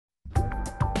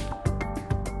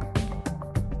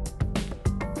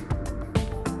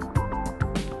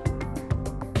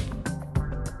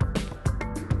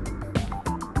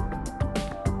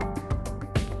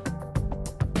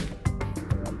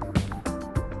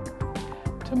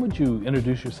Tim, would you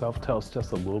introduce yourself? Tell us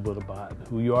just a little bit about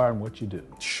who you are and what you do.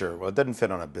 Sure. Well, it doesn't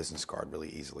fit on a business card really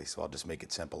easily, so I'll just make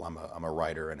it simple. I'm a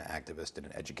writer and an activist and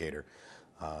an educator,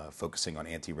 focusing on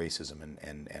anti-racism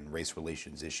and race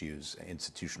relations issues,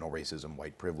 institutional racism,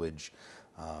 white privilege,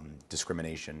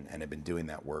 discrimination, and have been doing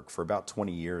that work for about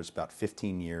 20 years, about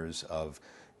 15 years of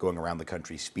going around the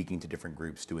country, speaking to different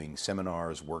groups, doing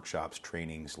seminars, workshops,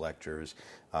 trainings, lectures.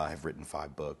 Have written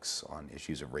 5 books on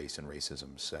issues of race and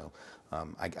racism. So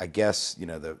I guess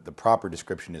the proper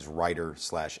description is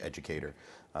writer/educator,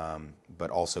 but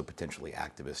also potentially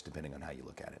activist, depending on how you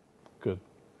look at it. Good.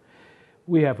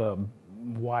 We have a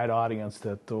wide audience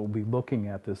that will be looking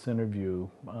at this interview.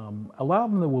 A lot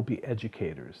of them will be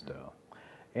educators, though.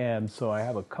 And so I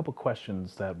have a couple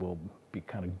questions that will be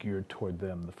kind of geared toward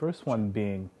them. The first one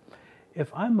being, if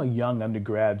I'm a young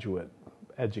undergraduate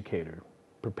educator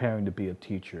preparing to be a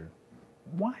teacher,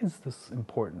 why is this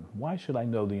important? Why should I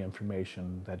know the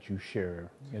information that you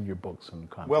share in your books and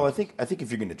conferences? Well, I think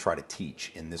if you're going to try to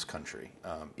teach in this country,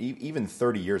 even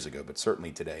 30 years ago, but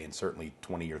certainly today and certainly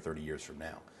 20 or 30 years from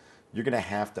now, you're going to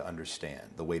have to understand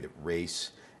the way that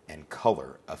race and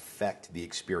color affect the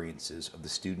experiences of the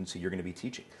students that you're going to be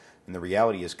teaching. And the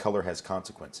reality is color has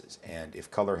consequences. And if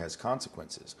color has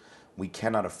consequences, we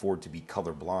cannot afford to be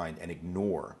colorblind and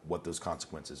ignore what those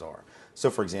consequences are. So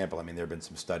for example, there have been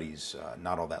some studies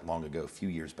not all that long ago, a few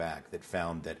years back, that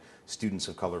found that students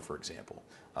of color, for example,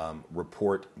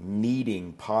 report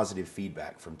needing positive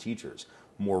feedback from teachers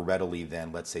more readily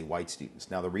than, let's say, white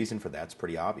students. Now, the reason for that's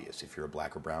pretty obvious. If you're a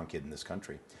black or brown kid in this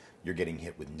country, you're getting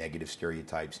hit with negative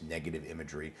stereotypes, negative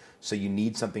imagery. So you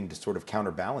need something to sort of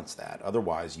counterbalance that.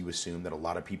 Otherwise, you assume that a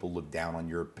lot of people look down on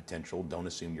your potential, don't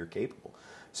assume you're capable.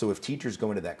 So if teachers go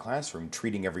into that classroom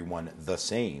treating everyone the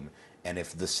same, and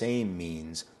if the same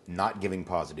means not giving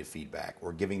positive feedback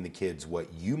or giving the kids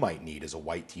what you might need as a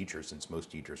white teacher, since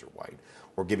most teachers are white,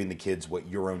 or giving the kids what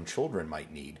your own children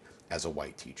might need as a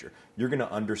white teacher, you're going to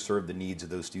underserve the needs of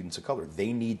those students of color.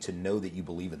 They need to know that you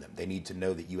believe in them. They need to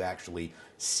know that you actually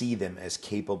see them as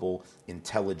capable,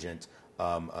 intelligent,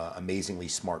 amazingly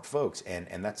smart folks.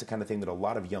 And that's the kind of thing that a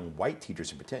lot of young white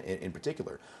teachers in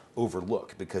particular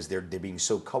overlook, because they're being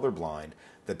so colorblind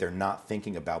that they're not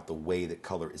thinking about the way that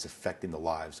color is affecting the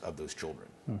lives of those children.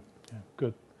 Yeah,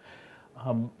 good.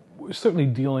 We're certainly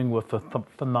dealing with the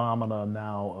phenomena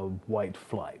now of white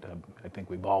flight. I think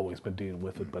we've always been dealing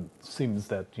with it, but it seems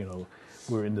that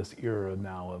we're in this era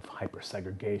now of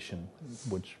hypersegregation,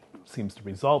 which seems to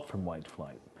result from white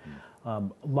flight. A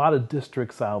lot of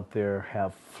districts out there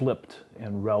have flipped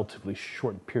in relatively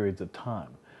short periods of time.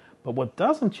 But what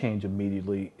doesn't change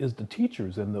immediately is the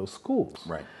teachers in those schools.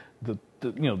 Right.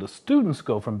 The students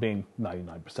go from being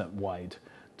 99% white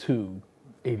to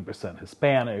 80%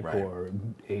 Hispanic, right, or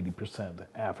 80%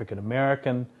 African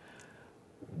American.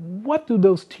 What do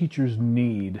those teachers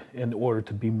need in order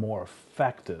to be more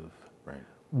effective, right,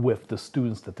 with the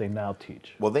students that they now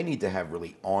teach? Well, they need to have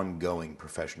really ongoing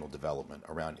professional development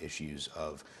around issues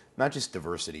of not just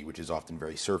diversity, which is often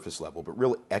very surface level, but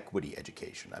real equity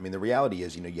education. The reality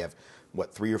is, you have,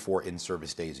 3 or 4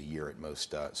 in-service days a year at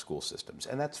most school systems,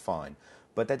 and that's fine,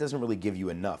 but that doesn't really give you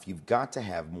enough. You've got to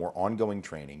have more ongoing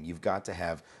training. You've got to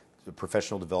have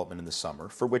professional development in the summer,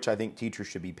 for which I think teachers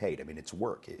should be paid. It's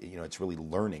work. It's really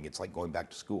learning. It's like going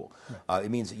back to school. Right. It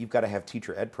means that you've got to have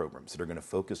teacher ed programs that are going to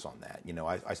focus on that.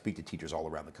 I speak to teachers all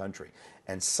around the country,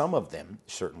 and some of them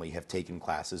certainly have taken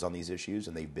classes on these issues,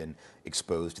 and they've been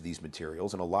exposed to these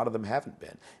materials, and a lot of them haven't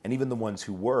been. And even the ones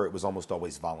who were, it was almost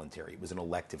always voluntary. It was an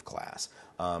elective class.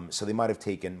 So they might have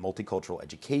taken multicultural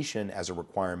education as a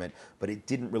requirement, but it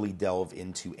didn't really delve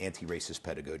into anti-racist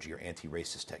pedagogy or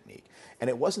anti-racist technique. And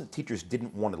it wasn't teachers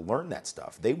didn't want to learn that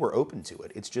stuff. They were open to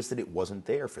it. It's just that it wasn't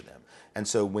there for them. And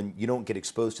so when you don't get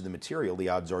exposed to the material, the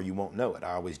odds are you won't know it.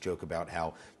 I always joke about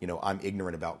how, I'm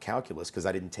ignorant about calculus because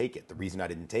I didn't take it. The reason I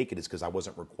didn't take it is because I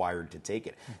wasn't required to take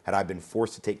it. Had I been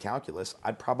forced to take calculus,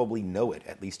 I'd probably know it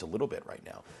at least a little bit right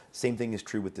now. Same thing is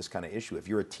true with this kind of issue. If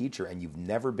you're a teacher and you've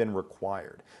never been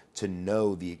required to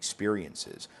know the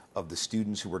experiences of the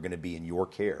students who are going to be in your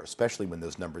care, especially when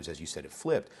those numbers, as you said, have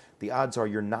flipped, the odds are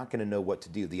you're not going to know what to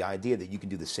do. The idea that you can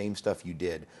do the same stuff you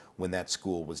did when that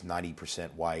school was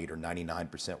 90% white or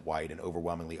 99% white and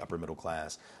overwhelmingly upper middle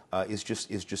class is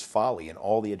just folly. And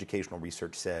all the educational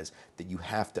research says that you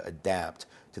have to adapt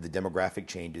to the demographic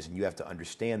changes, and you have to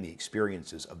understand the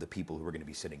experiences of the people who are going to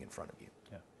be sitting in front of you.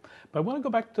 Yeah. But I want to go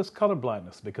back to this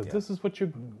colorblindness, because this is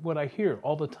what I hear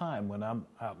all the time when I'm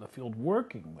out in the field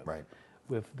working with, right,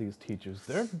 with these teachers.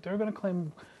 They're going to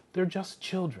claim they're just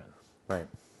children. Right.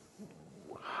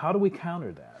 How do we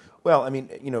counter that? Well,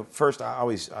 first,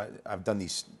 I've done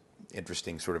these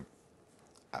interesting sort of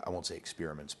I won't say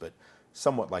experiments, but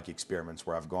somewhat like experiments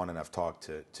where I've gone and I've talked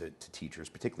to teachers,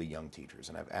 particularly young teachers,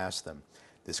 and I've asked them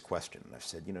this question. And I've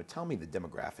said, tell me the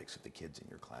demographics of the kids in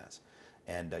your class.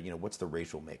 And, what's the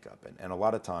racial makeup? And a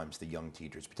lot of times the young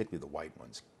teachers, particularly the white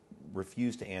ones,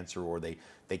 refuse to answer, or they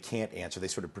can't answer. They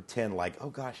sort of pretend like, oh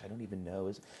gosh, I don't even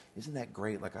know. Isn't that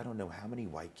great? Like, I don't know how many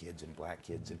white kids and black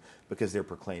kids, and because they're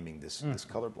proclaiming this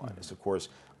colorblindness. Of course,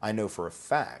 I know for a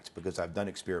fact, because I've done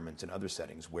experiments in other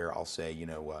settings where I'll say,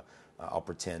 I'll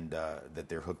pretend that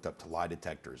they're hooked up to lie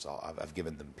detectors. I've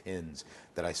given them pins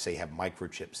that I say have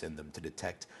microchips in them to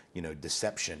detect,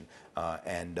 deception.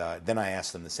 And then I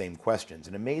ask them the same questions.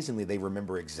 And amazingly, they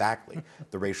remember exactly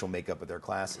the racial makeup of their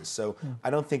classes. So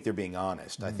I don't think they're being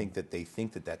honest. I think that they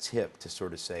think that that's hip to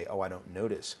sort of say, oh, I don't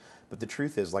notice. But the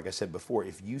truth is, like I said before,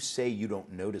 if you say you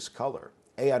don't notice color,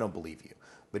 A, I don't believe you.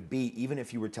 But B, even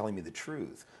if you were telling me the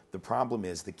truth, the problem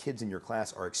is the kids in your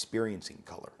class are experiencing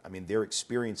color. I mean, they're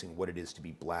experiencing what it is to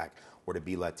be black or to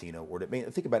be Latino or to,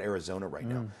 think about Arizona right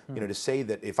now. To say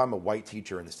that if I'm a white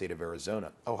teacher in the state of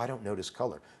Arizona, oh, I don't notice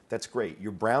color. That's great.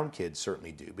 Your brown kids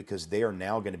certainly do, because they are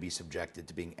now going to be subjected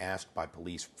to being asked by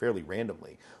police fairly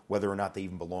randomly whether or not they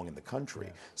even belong in the country.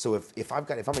 Yeah. So if I'm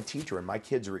a teacher and my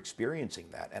kids are experiencing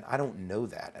that and I don't know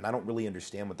that and I don't really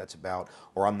understand what that's about,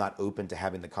 or I'm not open to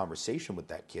having the conversation with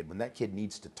that kid when that kid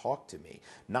needs to talk to me,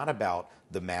 not about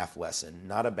the math lesson,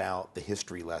 not about the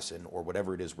history lesson or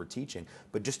whatever it is we're teaching,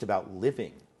 but just about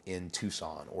living in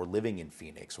Tucson or living in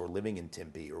Phoenix or living in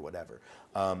Tempe or whatever,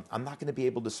 I'm not going to be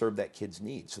able to serve that kid's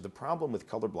needs. So the problem with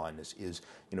colorblindness is,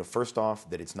 first off,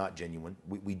 that it's not genuine.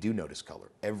 We do notice color.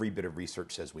 Every bit of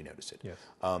research says we notice it. Yes.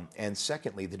 And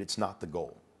secondly, that it's not the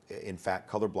goal. In fact,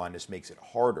 colorblindness makes it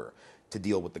harder to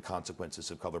deal with the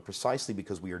consequences of color precisely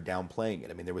because we are downplaying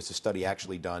it. I mean, there was a study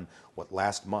actually done,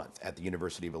 last month at the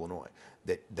University of Illinois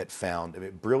that found,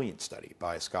 a brilliant study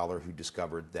by a scholar who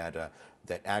discovered that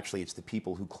actually it's the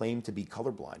people who claim to be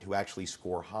colorblind, who actually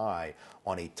score high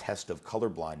on a test of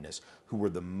colorblindness, who were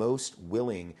the most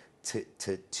willing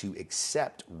to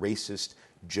accept racist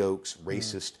jokes,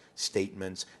 racist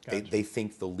statements. Gotcha. They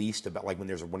think the least about, like when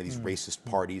there's one of these racist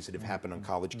parties that have happened on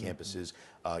college campuses,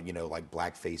 like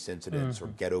blackface incidents or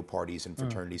ghetto parties and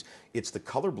fraternities. It's the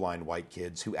colorblind white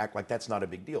kids who act like that's not a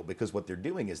big deal, because what they're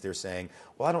doing is they're saying,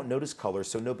 well, I don't notice color,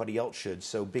 so nobody else should,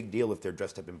 so big deal if they're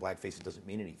dressed up in blackface, it doesn't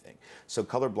mean anything. So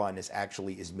colorblindness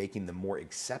actually is making them more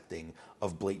accepting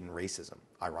of blatant racism,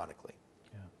 ironically.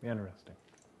 Yeah, interesting.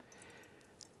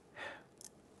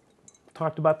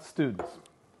 Talked about the students.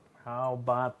 How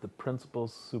about the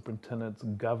principals, superintendents,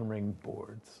 governing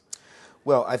boards?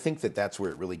 Well, I think that that's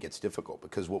where it really gets difficult,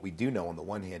 because what we do know on the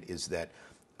one hand is that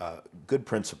good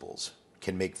principals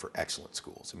can make for excellent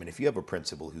schools. I mean, if you have a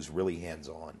principal who's really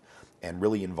hands-on and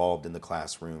really involved in the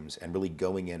classrooms and really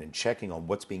going in and checking on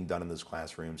what's being done in those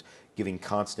classrooms, giving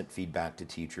constant feedback to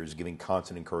teachers, giving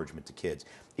constant encouragement to kids,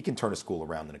 it can turn a school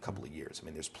around in a couple of years. I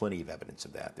mean, there's plenty of evidence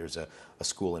of that. There's a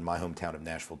school in my hometown of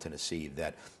Nashville, Tennessee,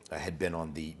 that had been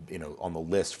on the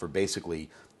list for basically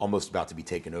almost about to be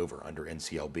taken over under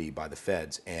NCLB by the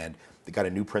feds, and they got a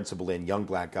new principal in, young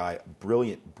black guy,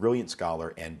 brilliant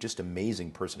scholar, and just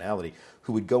amazing personality,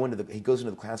 who would he goes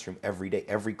into the classroom every day,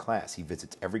 every class. He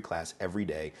visits every class every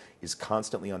day, is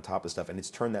constantly on top of stuff, and it's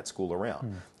turned that school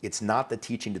around. It's not the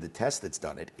teaching to the test that's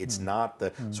done it. It's not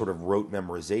the sort of rote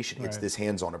memorization. Right. It's this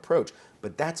hands-on approach.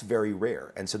 But that's very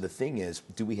rare. And so the thing is,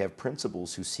 do we have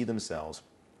principals who see themselves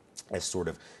as sort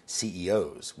of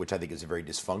CEOs, which I think is a very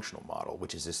dysfunctional model,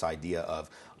 which is this idea of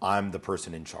I'm the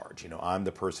person in charge. I'm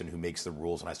the person who makes the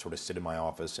rules, and I sort of sit in my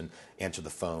office and answer the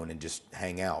phone and just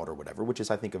hang out or whatever, which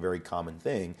is, I think, a very common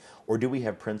thing. Or do we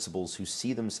have principals who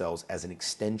see themselves as an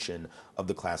extension of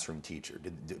the classroom teacher?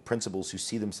 Principals who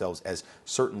see themselves as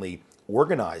certainly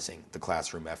organizing the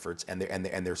classroom efforts, and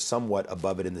they're somewhat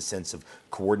above it in the sense of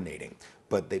coordinating.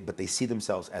 But they see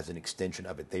themselves as an extension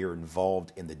of it. They are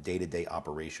involved in the day-to-day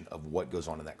operation of what goes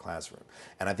on in that classroom.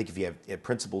 And I think if you have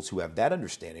principals who have that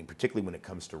understanding, particularly when it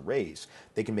comes to race,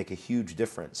 they can make a huge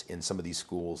difference in some of these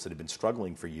schools that have been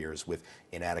struggling for years with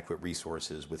inadequate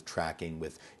resources, with tracking,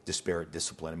 with disparate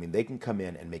discipline. I mean, they can come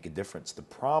in and make a difference. The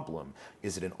problem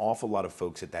is that an awful lot of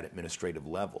folks at that administrative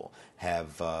level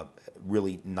have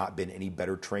really not been any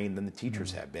better trained than the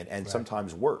teachers have been, and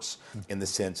sometimes worse, in the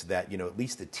sense that, at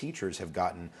least the teachers have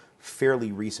gotten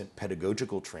fairly recent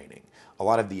pedagogical training. A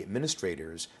lot of the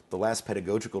administrators, the last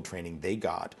pedagogical training they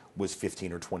got was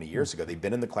 15 or 20 years ago. They've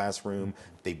been in the classroom,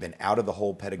 they've been out of the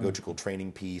whole pedagogical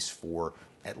training piece for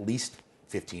at least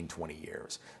 15, 20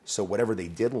 years. So whatever they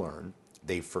did learn,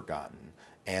 they've forgotten.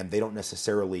 And they're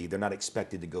not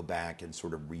expected to go back and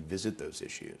sort of revisit those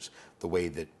issues the way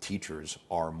that teachers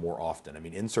are more often. I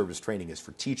mean, in-service training is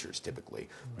for teachers typically,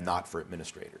 not for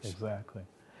administrators. Exactly.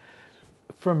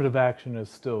 Affirmative action is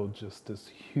still just this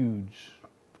huge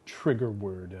trigger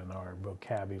word in our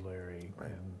vocabulary.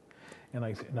 Right.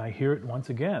 And I hear it once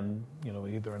again,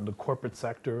 either in the corporate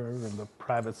sector or in the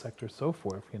private sector, so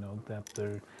forth, that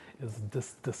there is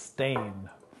this disdain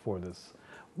for this.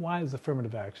 Why is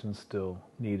affirmative action still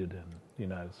needed in the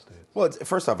United States? Well,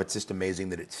 first off, it's just amazing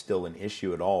that it's still an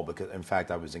issue at all. Because, in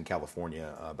fact, I was in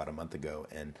California about a month ago,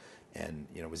 and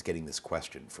was getting this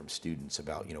question from students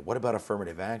about what about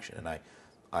affirmative action, and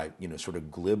I sort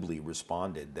of glibly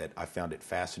responded that I found it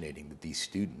fascinating that these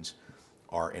students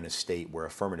are in a state where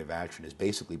affirmative action has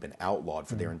basically been outlawed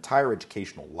for their entire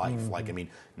educational life. Mm-hmm. Like,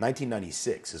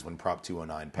 1996 is when Prop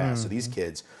 209 passed. So these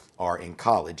kids are in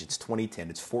college. It's 2010.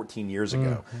 It's 14 years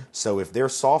ago. So if they're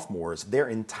sophomores, their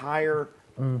entire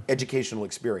educational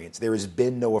experience, there has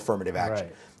been no affirmative action.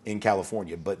 Right. In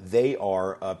California, but they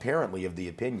are apparently of the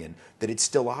opinion that it's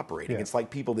still operating. Yes. It's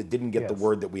like people that didn't get the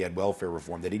word that we had welfare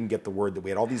reform, they didn't get the word that we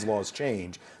had all these laws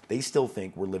change. They still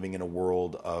think we're living in a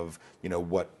world of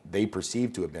what they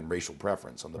perceive to have been racial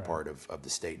preference on the part of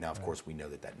the state. Now, of course, we know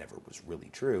that never was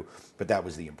really true, but that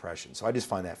was the impression. So I just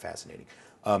find that fascinating.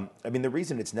 The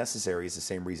reason it's necessary is the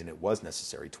same reason it was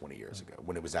necessary 20 years ago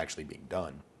when it was actually being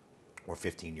done. Or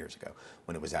 15 years ago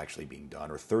when it was actually being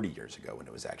done, or 30 years ago when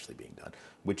it was actually being done,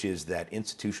 which is that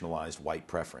institutionalized white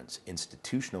preference,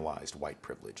 institutionalized white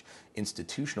privilege,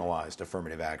 institutionalized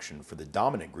affirmative action for the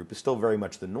dominant group is still very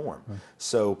much the norm.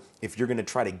 So if you're going to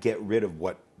try to get rid of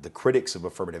what the critics of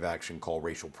affirmative action call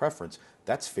racial preference,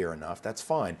 that's fair enough, that's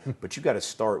fine, but you got to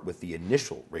start with the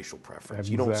initial racial preference.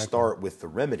 You don't start with the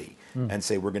remedy and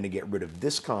say we're going to get rid of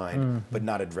this kind but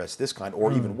not address this kind,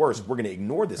 or even worse, we're going to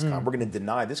ignore this kind, we're going to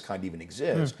deny this kind even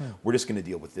exists, we're just going to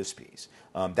deal with this piece.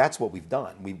 That's what we've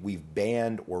done. We've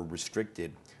banned or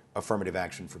restricted affirmative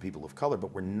action for people of color,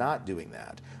 but we're not doing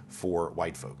that for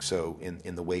white folks. So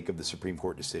in the wake of the Supreme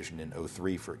Court decision in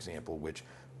 2003, for example, which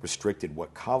restricted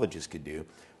what colleges could do,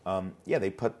 they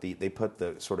put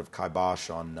the sort of kibosh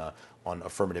on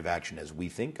affirmative action as we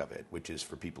think of it, which is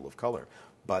for people of color.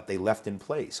 But they left in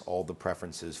place all the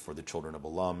preferences for the children of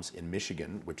alums. In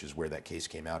Michigan, which is where that case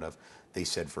came out of, they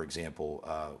said, for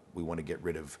example, we want to get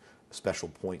rid of special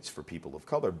points for people of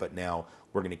color, but now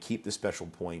we're going to keep the special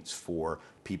points for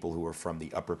people who are from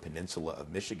the Upper Peninsula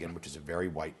of Michigan, which is a very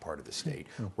white part of the state.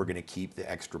 We're going to keep the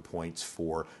extra points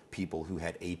for people who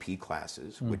had AP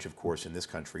classes, which of course in this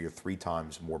country are 3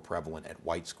 times more prevalent at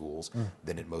white schools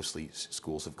than at mostly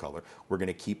schools of color. We're going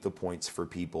to keep the points for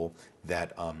people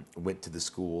that went to the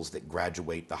schools that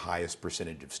graduate the highest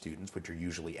percentage of students, which are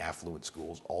usually affluent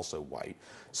schools, also white.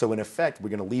 So in effect, we're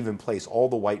going to leave in place all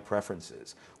the white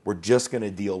preferences. We're just going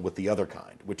to deal with the other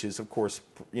kind, which is, of course,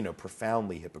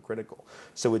 profoundly hypocritical.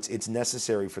 So it's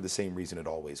necessary for the same reason it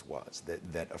always was,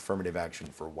 that affirmative action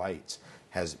for whites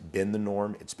has been the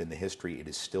norm, it's been the history, it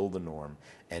is still the norm,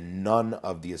 and none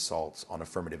of the assaults on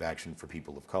affirmative action for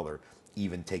people of color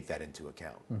even take that into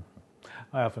account.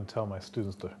 I often tell my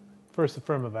students the first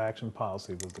affirmative action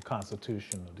policy was the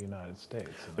Constitution of the United States.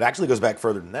 It actually goes back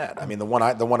further than that. I mean, the one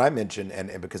I mentioned,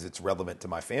 and because it's relevant to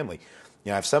my family, I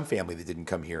have some family that didn't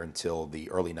come here until the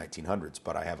early 1900s,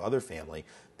 but I have other family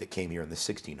that came here in the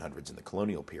 1600s in the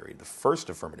colonial period. The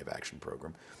first affirmative action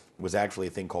program was actually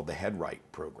a thing called the Head Right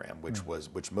program,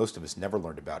 which most of us never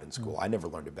learned about in school. I never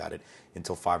learned about it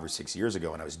until 5 or 6 years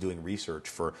ago, and I was doing research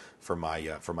for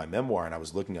my memoir, and I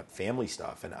was looking up family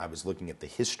stuff, and I was looking at the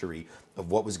history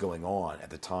of what was going on at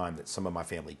the time that some of my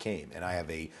family came. And I have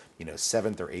a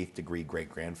 7th or 8th degree great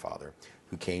grandfather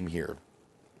who came here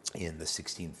in the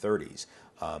 1630s,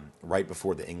 right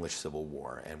before the English Civil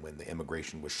War, and when the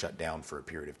immigration was shut down for a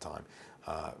period of time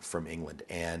from England.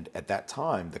 And at that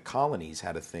time, the colonies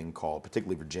had a thing called,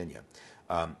 particularly Virginia,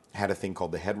 had a thing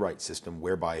called the head right system,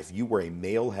 whereby if you were a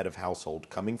male head of household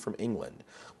coming from England,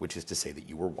 which is to say that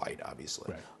you were white,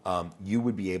 obviously, you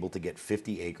would be able to get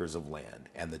 50 acres of land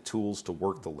and the tools to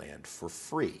work the land for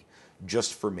free,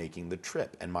 just for making the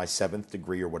trip. And my 7th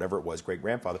degree, or whatever it was,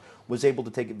 great-grandfather, was able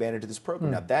to take advantage of this program.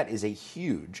 Now, that is a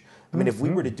huge, if we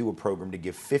were to do a program to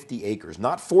give 50 acres,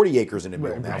 not 40 acres and a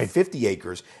mule, now 50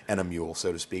 acres and a mule,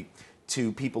 so to speak,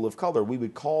 to people of color, we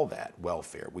would call that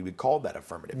welfare. We would call that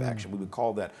affirmative action. We would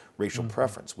call that racial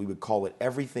preference. We would call it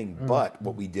everything but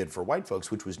what we did for white folks,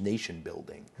 which was nation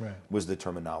building, was the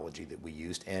terminology that we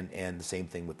used. And the same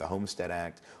thing with the Homestead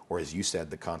Act, or as you said,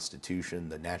 the Constitution,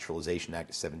 the Naturalization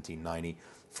Act of 1790,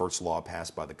 first law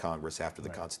passed by the Congress after the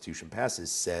Constitution passes,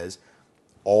 says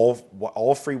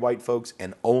all free white folks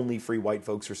and only free white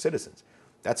folks are citizens.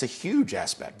 That's a huge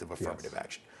aspect of affirmative Yes.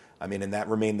 action. I mean, and that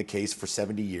remained the case for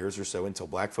 70 years or so until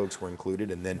black folks were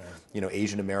included, and then,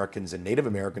 Asian Americans and Native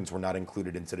Americans were not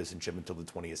included in citizenship until the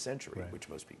 20th century, Right. which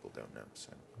most people don't know.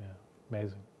 So. Yeah,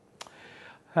 amazing.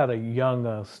 Had a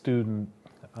young student,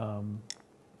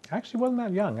 actually wasn't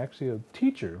that young, actually a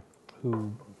teacher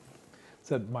who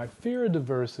said, my fear of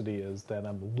diversity is that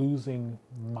I'm losing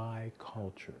my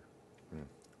culture.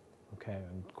 Okay,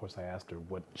 and of course I asked her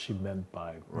what she meant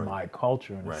by my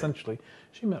culture, and essentially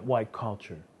she meant white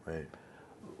culture. Right.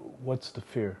 What's the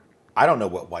fear? I don't know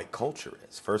what white culture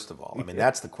is, first of all. I mean,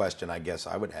 that's the question I guess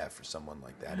I would have for someone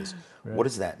like that is, what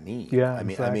does that mean? Yeah, I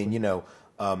mean,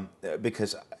 exactly.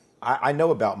 because I know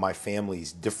about my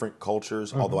family's different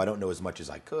cultures, although I don't know as much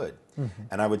as I could.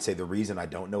 And I would say the reason I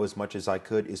don't know as much as I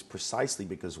could is precisely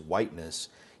because whiteness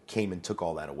came and took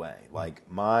all that away. Like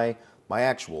my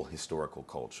actual historical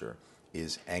culture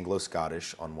is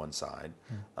Anglo-Scottish on one side,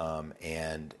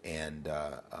 and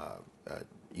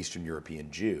Eastern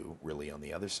European Jew really on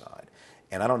the other side.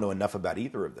 And I don't know enough about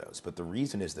either of those. But the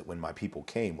reason is that when my people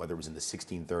came, whether it was in the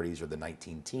 1630s or the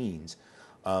 19 teens,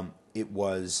 it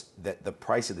was that the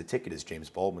price of the ticket, as James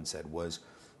Baldwin said, was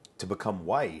to become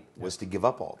white was to give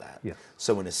up all that. Yes.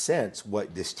 So in a sense,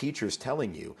 what this teacher is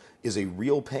telling you is a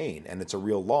real pain and it's a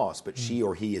real loss, but she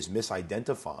or he is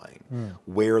misidentifying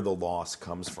where the loss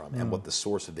comes from and what the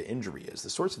source of the injury is. The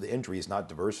source of the injury is not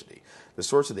diversity. The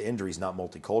source of the injury is not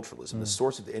multiculturalism. The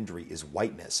source of the injury is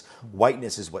whiteness.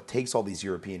 Whiteness is what takes all these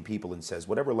European people and says,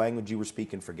 whatever language you were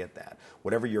speaking, forget that.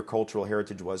 Whatever your cultural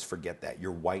heritage was, forget that.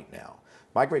 You're white now.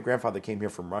 My great-grandfather came here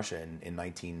from Russia in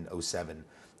 1907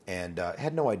 and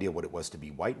had no idea what it was to be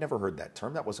white, never heard that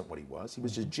term. That wasn't what he was. He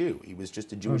was just Jew. He was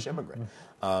just a Jewish immigrant.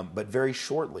 But very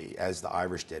shortly, as the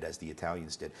Irish did, as the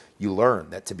Italians did, you learn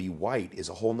that to be white is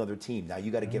a whole nother team. Now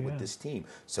you got to get with this team.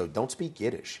 So don't speak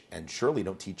Yiddish, and surely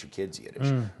don't teach your kids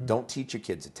Yiddish. Don't teach your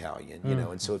kids Italian,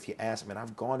 And so if you ask,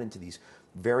 I've gone into these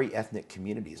very ethnic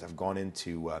communities. I've gone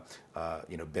into,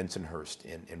 Bensonhurst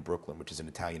in Brooklyn, which is an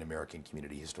Italian-American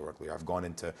community historically. I've gone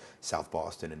into South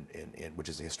Boston, which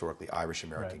is a historically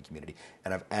Irish-American community.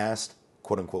 And I've asked,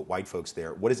 quote-unquote, white folks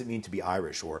there, what does it mean to be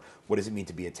Irish, or what does it mean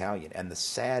to be Italian? And the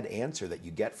sad answer that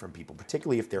you get from people,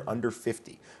 particularly if they're under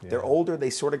 50, they're older, they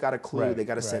sort of got a clue, they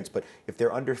got a sense, but if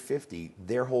they're under 50,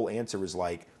 their whole answer is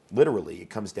like, literally, it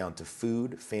comes down to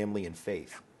food, family, and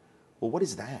faith. Well, what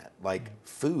is that? Like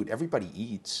food, everybody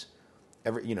eats.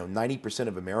 90%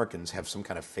 of Americans have some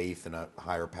kind of faith in a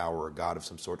higher power or God of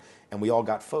some sort. And we all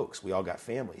got folks, we all got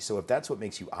family. So if that's what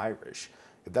makes you Irish,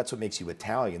 if that's what makes you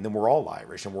Italian, then we're all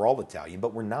Irish and we're all Italian,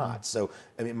 but we're not. So,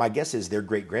 my guess is their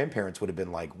great-grandparents would have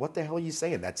been like, what the hell are you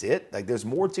saying? That's it? Like, there's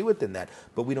more to it than that,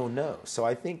 but we don't know. So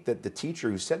I think that the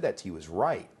teacher who said that to you is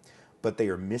right, but they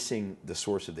are missing the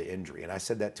source of the injury. And I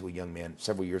said that to a young man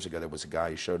several years ago. There was a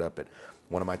guy who showed up at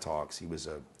one of my talks. He was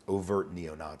an overt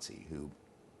neo-Nazi who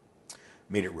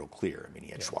made it real clear. He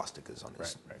had swastikas on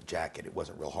his jacket. It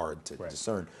wasn't real hard to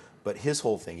discern. But his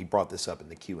whole thing, he brought this up in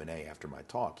the Q&A after my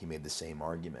talk. He made the same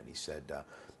argument. He said,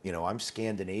 I'm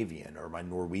Scandinavian or I'm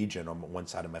Norwegian on one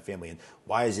side of my family, and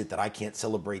why is it that I can't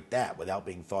celebrate that without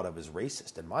being thought of as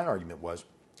racist? And my argument was,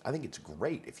 I think it's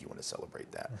great if you want to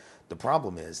celebrate that. The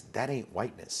problem is that ain't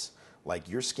whiteness. Like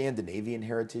your Scandinavian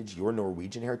heritage, your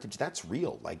Norwegian heritage, that's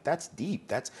real. Like that's deep.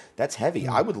 That's heavy.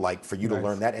 I would like for you to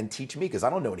learn that and teach me because I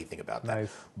don't know anything about that.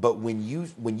 But when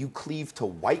you cleave to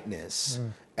whiteness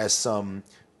as some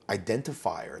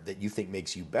identifier that you think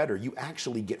makes you better, you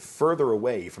actually get further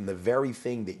away from the very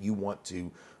thing that you want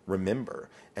to remember.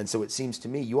 And so it seems to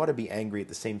me you ought to be angry at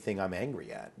the same thing I'm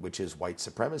angry at, which is white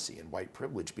supremacy and white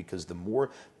privilege, because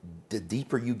the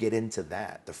deeper you get into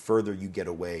that, the further you get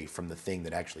away from the thing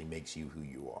that actually makes you who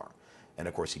you are. And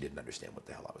of course he didn't understand what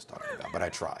the hell I was talking about, but I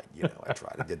tried, I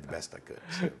tried. I did the best I could.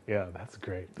 So. Yeah, that's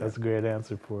great. That's a great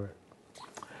answer for it.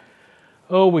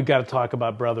 Oh, we've got to talk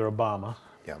about Brother Obama.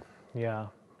 Yeah. Yeah.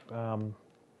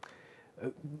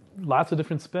 Lots of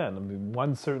different spin.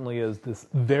 One certainly is this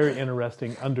very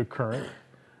interesting undercurrent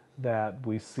that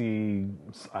we see,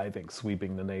 I think,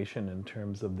 sweeping the nation in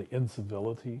terms of the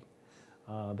incivility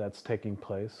that's taking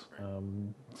place,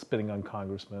 spitting on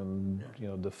congressmen,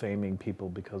 defaming people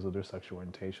because of their sexual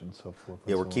orientation, so forth.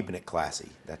 Yeah, we're keeping it classy.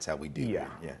 That's how we do. Yeah,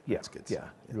 that's good. Yeah,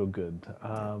 real good.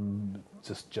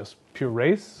 Just pure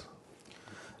race.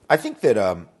 I think that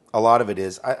a lot of it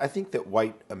is. I think that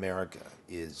white America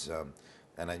is,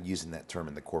 and I'm using that term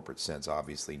in the corporate sense,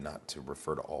 obviously not to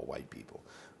refer to all white people,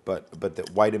 but that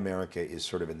white America is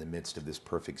sort of in the midst of this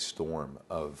perfect storm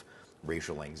of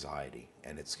racial anxiety,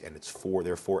 and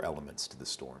there are four elements to the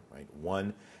storm, right?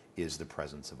 One is the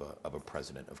presence of a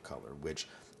president of color, which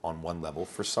on one level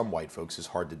for some white folks is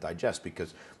hard to digest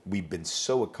because we've been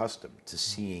so accustomed to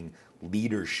seeing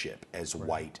leadership as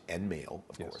white and male,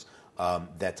 of course,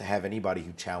 that to have anybody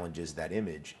who challenges that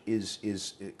image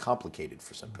is complicated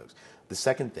for some folks. The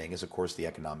second thing is, of course, the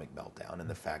economic meltdown and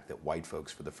the fact that white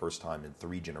folks, for the first time in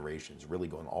 3 generations, really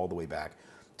going all the way back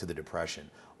to the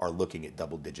Depression, are looking at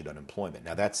double-digit unemployment.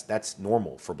 Now, that's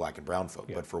normal for black and brown folk,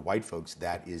 but for white folks,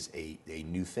 that is a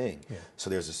new thing. So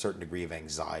there's a certain degree of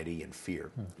anxiety and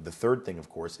fear. The third thing, of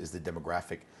course, is the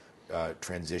demographic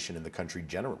transition in the country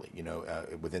generally.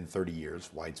 Within 30 years,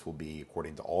 whites will be,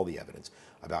 according to all the evidence,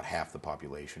 about half the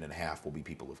population, and half will be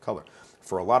people of color.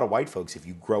 For a lot of white folks, if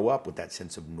you grow up with that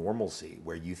sense of normalcy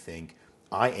where you think,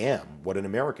 I am what an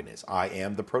American is. I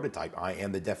am the prototype. I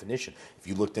am the definition. If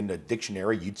you looked into a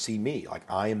dictionary, you'd see me. Like,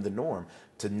 I am the norm.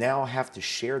 To now have to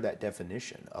share that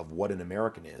definition of what an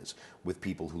American is with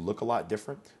people who look a lot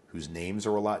different, whose names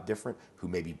are a lot different, who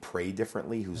maybe pray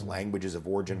differently, whose languages of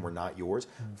origin were not yours.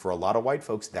 For a lot of white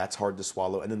folks, that's hard to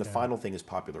swallow. And then the final thing is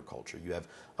popular culture. You have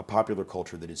a popular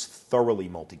culture that is thoroughly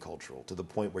multicultural to the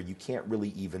point where you can't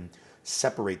really even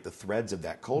separate the threads of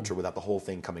that culture without the whole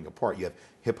thing coming apart. You have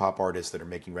hip-hop artists that are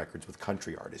making records with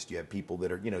country artists. You have people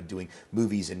that are, doing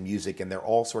movies and music, and they're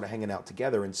all sort of hanging out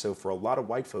together. And so for a lot of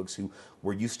white folks who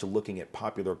were used to looking at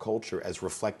popular culture as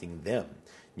reflecting them,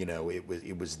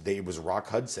 it was Rock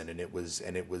Hudson, and it was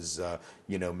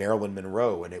Marilyn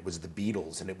Monroe, and it was the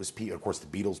Beatles, and it was, of course,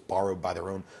 the Beatles borrowed by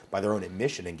their own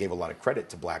admission and gave a lot of credit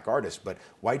to black artists. But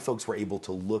white folks were able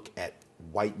to look at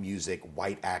white music,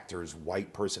 white actors,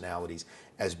 white personalities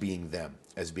as being them,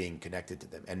 as being connected to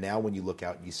them. And now when you look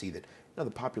out, you see that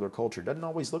the popular culture doesn't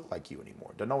always look like you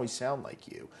anymore, doesn't always sound like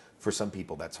you. For some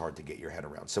people, that's hard to get your head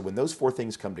around. So when those 4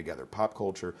 things come together, pop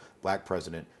culture, black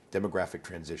president, demographic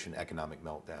transition, economic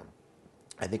meltdown,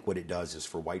 I think what it does is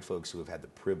for white folks who have had the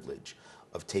privilege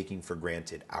of taking for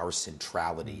granted our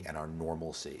centrality and our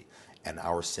normalcy and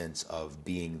our sense of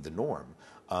being the norm,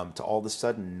 to all of a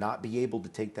sudden not be able to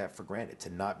take that for granted, to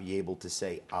not be able to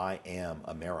say, I am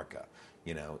America,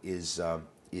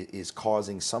 is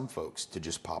causing some folks to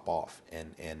just pop off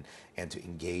and to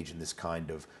engage in this kind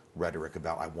of rhetoric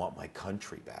about, I want my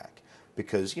country back.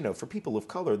 Because, for people of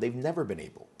color, they've never been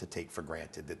able to take for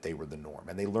granted that they were the norm,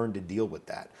 and they learned to deal with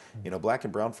that. Black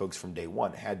and brown folks from day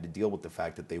one had to deal with the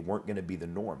fact that they weren't going to be the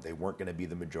norm. They weren't going to be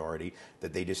the majority,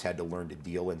 that they just had to learn to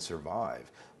deal and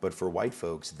survive. But for white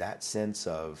folks, that sense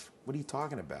of, what are you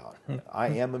talking about? I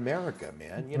am America,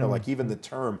 man. Like even the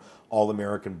term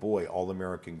all-American boy,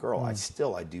 all-American girl, I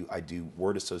do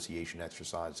word association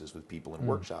exercises with people in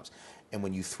workshops. And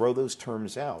when you throw those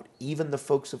terms out, even the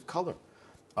folks of color,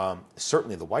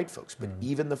 certainly the white folks, but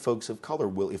even the folks of color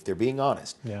will, if they're being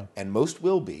honest, and most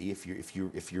will be, if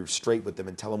you're straight with them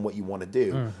and tell them what you want to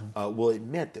do, will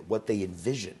admit that what they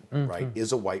envision, right,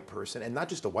 is a white person, and not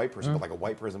just a white person, but like a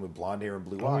white person with blonde hair and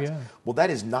blue eyes. Well, that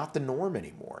is not the norm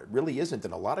anymore. It really isn't.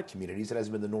 In a lot of communities, it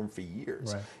hasn't been the norm for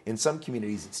years. In some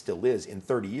communities, it still is. In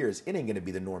 30 years, it ain't going to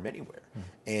be the norm anywhere.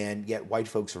 And yet, white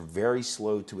folks are very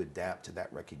slow to adapt to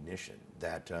that recognition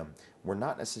that we're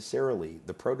not necessarily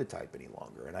the prototype any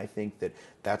longer. And I think that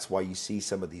that's why you see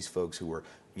some of these folks who are,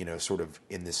 sort of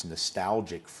in this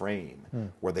nostalgic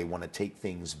frame where they want to take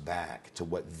things back to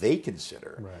what they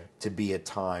consider to be a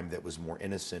time that was more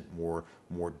innocent,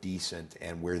 more decent,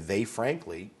 and where they,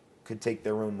 frankly, could take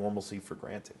their own normalcy for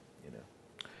granted.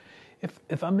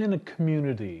 If I'm in a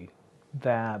community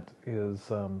that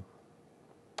is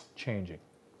changing,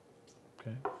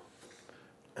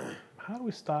 okay, how do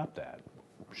we stop that?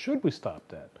 Should we stop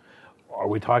that? Are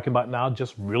we talking about now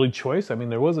just really choice? I mean,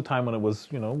 there was a time when it was,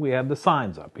 we had the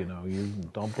signs up, you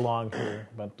don't belong here,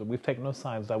 but we've taken those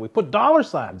signs down. We put dollar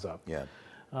signs up. Yeah.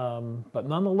 But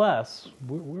nonetheless,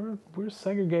 we're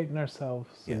segregating ourselves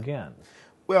again.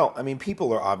 Well, I mean,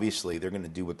 people are obviously, they're going to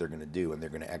do what they're going to do, and they're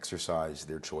going to exercise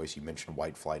their choice. You mentioned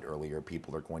white flight earlier.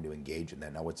 People are going to engage in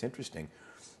that. Now, what's interesting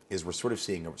is we're sort of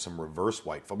seeing some reverse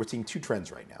white flight. We're seeing 2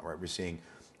 trends right now, right? We're seeing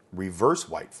reverse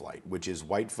white flight, which is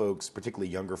white folks, particularly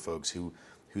younger folks,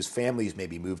 whose families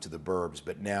maybe moved to the burbs,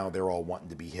 but now they're all wanting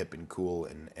to be hip and cool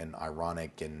and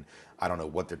ironic, and I don't know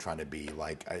what they're trying to be,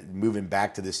 like moving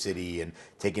back to the city and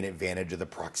taking advantage of the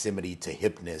proximity to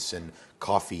hipness and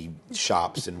coffee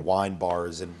shops and wine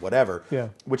bars and whatever,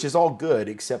 which is all good,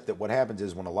 except that what happens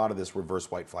is when a lot of this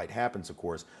reverse white flight happens, of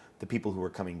course, the people who are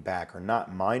coming back are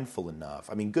not mindful enough.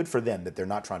 I mean, good for them that they're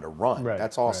not trying to run.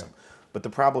 That's awesome. But the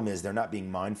problem is they're not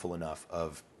being mindful enough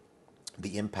of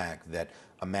the impact that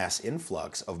a mass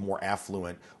influx of more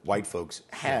affluent white folks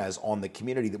has on the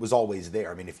community that was always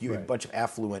there. I mean, if you have a bunch of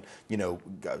affluent,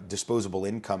 disposable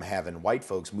income having white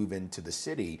folks move into the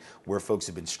city where folks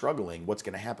have been struggling, what's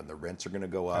going to happen? The rents are going to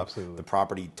go up. Absolutely. The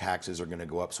property taxes are going to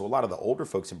go up. So a lot of the older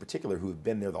folks in particular who have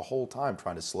been there the whole time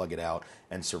trying to slug it out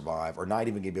and survive are not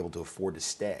even going to be able to afford to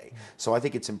stay. So I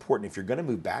think it's important, if you're going to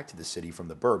move back to the city from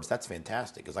the burbs, that's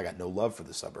fantastic, because I got no love for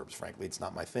the suburbs, frankly. It's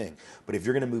not my thing. But if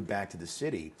you're going to move back to the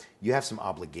city, you have some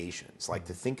obligations, like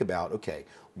to think about, okay,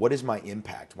 what is my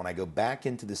impact? When I go back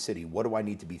into the city, what do I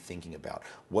need to be thinking about?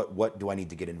 What do I need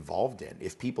to get involved in?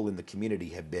 If people in the community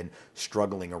have been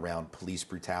struggling around police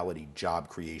brutality, job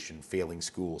creation, failing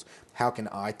schools, how can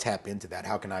I tap into that?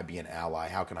 How can I be an ally?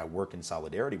 How can I work in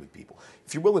solidarity with people?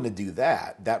 If you're willing to do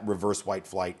that, that reverse white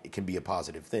flight, it can be a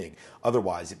positive thing.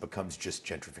 Otherwise, it becomes just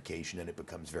gentrification and it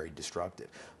becomes very destructive.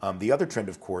 The other trend,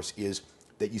 of course, is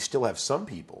that you still have some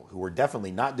people who are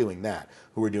definitely not doing that,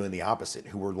 who are doing the opposite,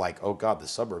 who are like, oh God, the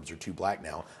suburbs are too black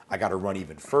now. I got to run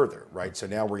even further, right? So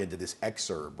now we're into this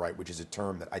exurb, right, which is a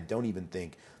term that I don't even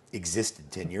think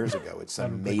existed 10 years ago. It's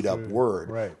some made up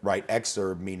word, right?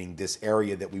 Exurb meaning this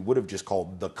area that we would have just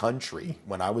called the country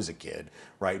when I was a kid,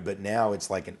 right? But now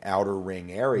it's like an outer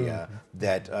ring area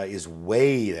that is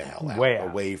way the hell out,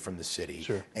 away from the city.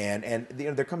 Sure. And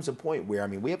there comes a point where, I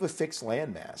mean, we have a fixed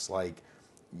landmass, like,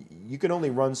 you can only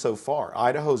run so far.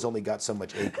 Idaho's only got so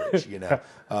much acreage,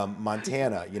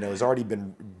 Montana, has already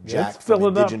been jacked from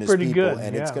indigenous people,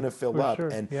 and it's going to fill up. Sure.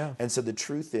 And so the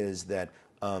truth is that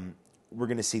we're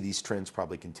going to see these trends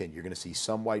probably continue. You're going to see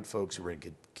some white folks who are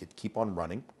going to keep on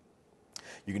running.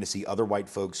 You're going to see other white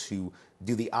folks who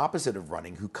do the opposite of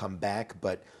running, who come back,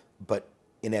 but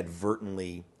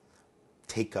inadvertently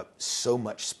take up so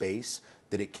much space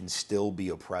that it can still be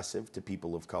oppressive to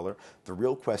people of color. The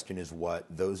real question is what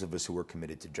those of us who are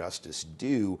committed to justice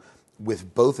do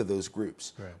with both of those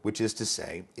groups, which is to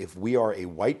say, if we are a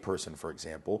white person, for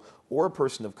example, or a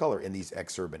person of color in these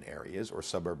exurban areas or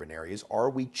suburban areas, are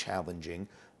we challenging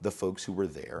the folks who were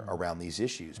there around these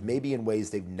issues, maybe in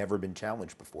ways they've never been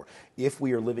challenged before? If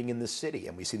we are living in the city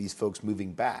and we see these folks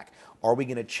moving back, are we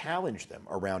going to challenge them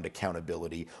around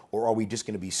accountability, or are we just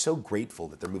going to be so grateful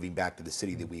that they're moving back to the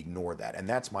city that we ignore that? And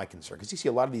that's my concern, because you see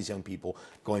a lot of these young people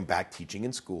going back teaching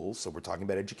in schools, so we're talking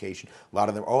about education. A lot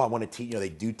of them, I want to teach, they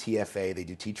do TFA, they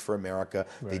do Teach for America,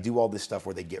 they do all this stuff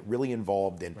where they get really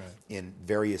involved in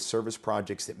various service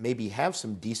projects that maybe have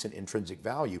some decent intrinsic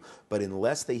value, but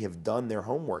unless they have done their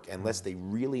homework, unless they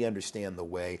really understand the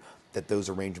way that those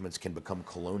arrangements can become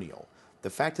colonial, the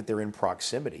fact that they're in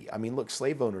proximity. I mean, look,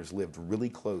 slave owners lived really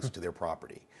close to their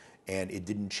property, and it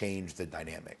didn't change the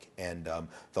dynamic. And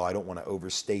though I don't want to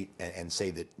overstate and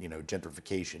say that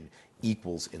gentrification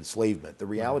equals enslavement, the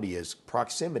reality is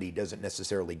proximity doesn't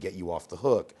necessarily get you off the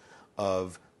hook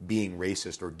of being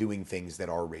racist or doing things that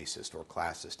are racist or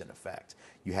classist in effect.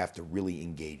 You have to really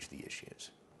engage the issues.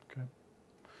 Okay.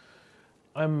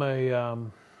 I'm a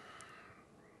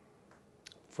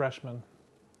freshman,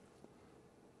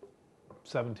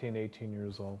 17, 18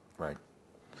 years old. Right.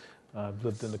 I've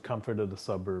lived in the comfort of the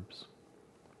suburbs.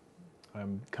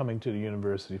 I'm coming to the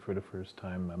university for the first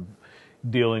time. I'm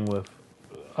dealing with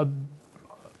a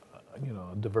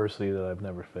diversity that I've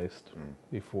never faced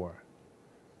before.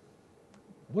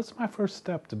 What's my first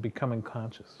step to becoming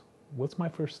conscious? What's my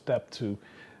first step to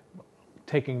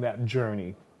taking that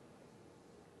journey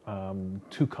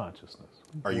to consciousness?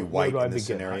 Are you white in this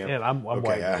scenario? Yeah, I'm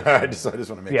white. I just want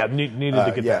to make sure. Yeah, needed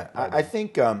to get that. Right. I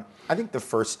think the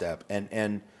first step,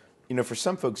 and for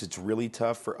some folks it's really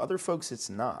tough. For other folks it's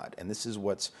not. And this is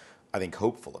what's, I think,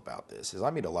 hopeful about this, is I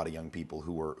meet a lot of young people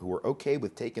who are okay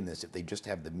with taking this if they just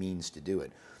have the means to do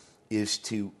it, is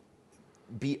to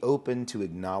be open to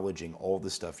acknowledging all the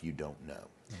stuff you don't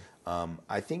know.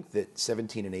 I think that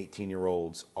 17 and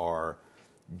 18-year-olds are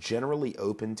generally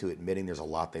open to admitting there's a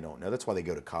lot they don't know. That's why they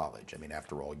go to college. I mean,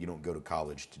 after all, you don't go to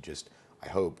college to just, I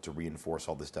hope, to reinforce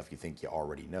all the stuff you think you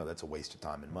already know. That's a waste of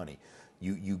time and money.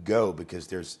 You go because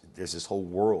there's this whole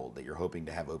world that you're hoping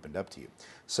to have opened up to you.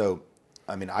 So,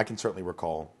 I mean, I can certainly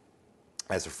recall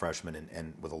as a freshman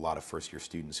and with a lot of first-year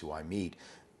students who I meet,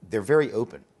 they're very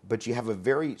open, but you have a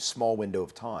very small window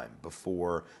of time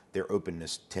before their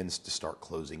openness tends to start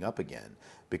closing up again.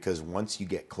 Because once you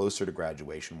get closer to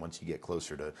graduation, once you get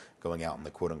closer to going out in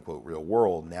the quote-unquote real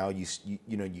world, now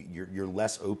you're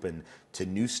less open to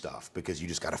new stuff because you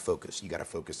just got to focus. You got to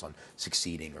focus on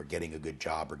succeeding or getting a good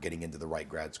job or getting into the right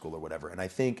grad school or whatever. And I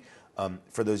think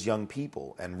for those young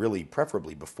people, and really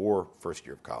preferably before first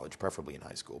year of college, preferably in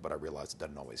high school, but I realize it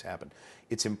doesn't always happen,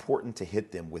 it's important to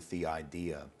hit them with the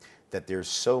idea that there's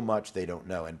so much they don't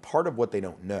know. And part of what they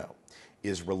don't know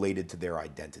is related to their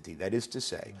identity. That is to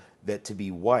say, that to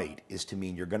be white is to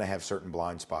mean you're going to have certain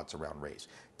blind spots around race.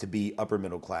 To be upper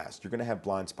middle class, you're going to have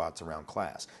blind spots around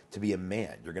class. To be a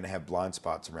man, you're going to have blind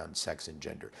spots around sex and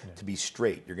gender. Yeah. To be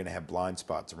straight, you're going to have blind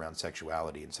spots around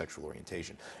sexuality and sexual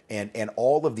orientation. And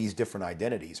all of these different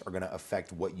identities are going to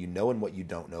affect what you know and what you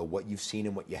don't know, what you've seen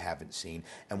and what you haven't seen,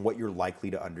 and what you're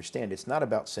likely to understand. It's not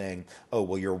about saying, oh,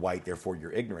 well, you're white, therefore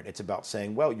you're ignorant. It's about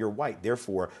saying, well, you're white,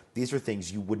 therefore these are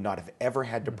things you would not have ever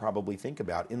had to probably think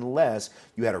about unless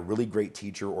you had a really great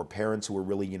teacher or parents who were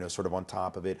really, sort of on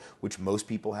top of it, which most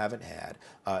people haven't had.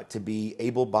 To be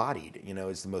able-bodied,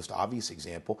 is the most obvious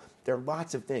example. There are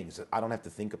lots of things that I don't have to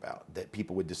think about that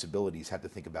people with disabilities have to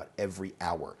think about every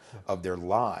hour of their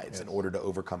lives in order to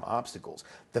overcome obstacles.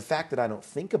 The fact that I don't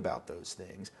think about those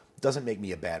things doesn't make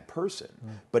me a bad person,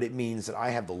 but it means that I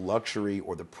have the luxury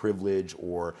or the privilege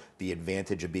or the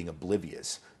advantage of being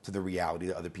oblivious to the reality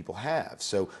that other people have.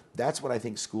 So that's what I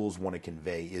think schools want to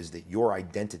convey, is that your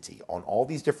identity on all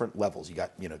these different levels, you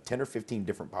got 10 or 15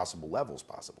 different possible levels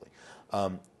possibly,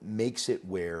 makes it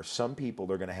where some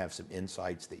people are going to have some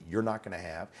insights that you're not going to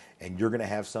have, and you're going to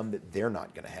have some that they're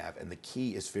not going to have. And the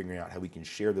key is figuring out how we can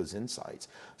share those insights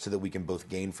so that we can both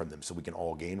gain from them, so we can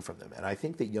all gain from them. And I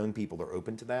think that young people are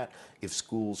open to that if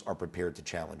schools are prepared to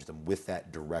challenge them with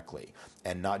that directly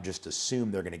and not just assume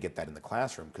they're going to get that in the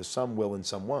classroom, because some will and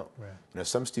some won't. Right.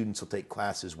 Some students will take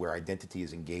classes where identity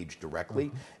is engaged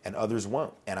directly and others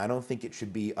won't. And I don't think it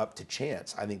should be up to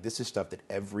chance. I think this is stuff that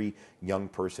every young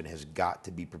person has got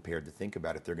to be prepared to think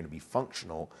about if they're going to be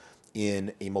functional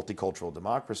in a multicultural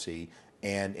democracy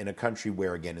and in a country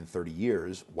where, again, in 30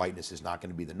 years, whiteness is not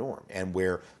going to be the norm, and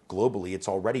where globally it's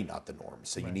already not the norm.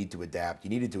 So you need to adapt. You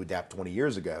needed to adapt 20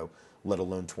 years ago, let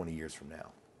alone 20 years from now.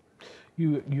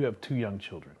 You have 2 young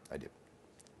children. I do.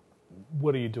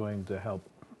 What are you doing to help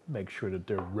make sure that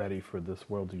they're ready for this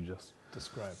world you just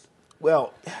described?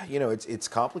 Well, it's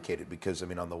complicated because,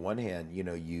 on the one hand,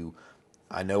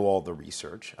 I know all the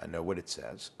research. I know what it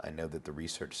says. I know that the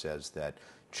research says that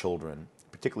children,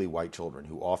 particularly white children,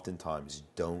 who oftentimes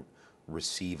don't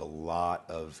receive a lot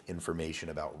of information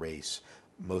about race,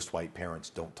 most white parents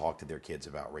don't talk to their kids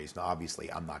about race. Now,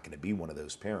 obviously, I'm not going to be one of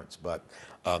those parents, but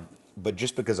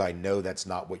just because I know that's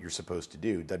not what you're supposed to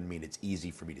do doesn't mean it's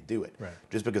easy for me to do it. Right.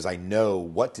 Just because I know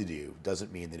what to do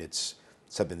doesn't mean that it's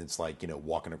something that's like,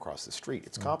 walking across the street.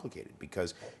 It's complicated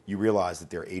because you realize that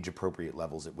there are age-appropriate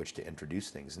levels at which to introduce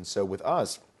things. And so with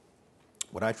us,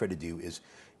 what I try to do is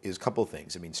a couple of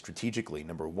things. Strategically,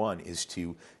 number one is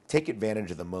to take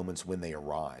advantage of the moments when they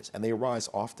arise, and they arise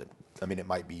often. It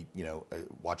might be,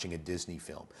 watching a Disney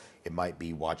film. It might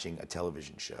be watching a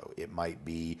television show. It might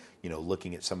be,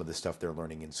 looking at some of the stuff they're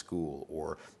learning in school,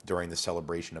 or during the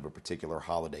celebration of a particular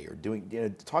holiday, or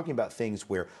talking about things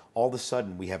where all of a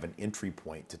sudden we have an entry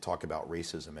point to talk about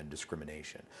racism and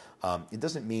discrimination. It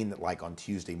doesn't mean that, like, on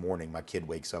Tuesday morning, my kid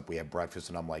wakes up, we have breakfast,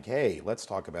 and I'm like, hey, let's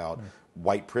talk about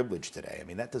white privilege today.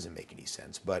 That doesn't make any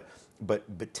sense. But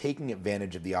taking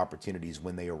advantage of the opportunities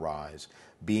when they arise,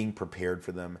 being prepared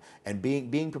for them, and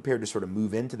being prepared to sort of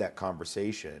move into that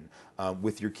conversation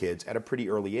with your kids at a pretty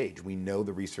early age. We know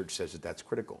the research says that that's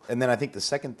critical. And then I think the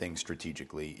second thing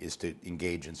strategically is to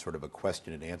engage in sort of a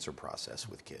question and answer process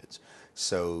with kids.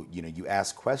 So, you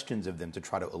ask questions of them to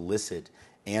try to elicit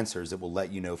answers that will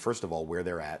let you know, first of all, where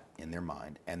they're at in their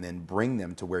mind, and then bring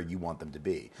them to where you want them to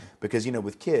be. Because,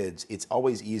 with kids, it's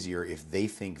always easier if they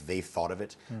think they've thought of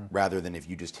it rather than if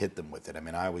you just hit them with it.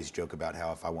 I always joke about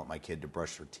how if I want my kid to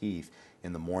brush her teeth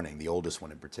in the morning, the oldest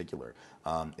one in particular,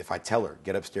 if I tell her,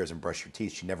 get upstairs and brush your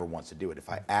teeth, she never wants to do it. If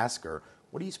I ask her,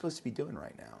 what are you supposed to be doing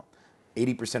right now?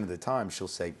 80% of the time she'll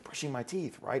say, brushing my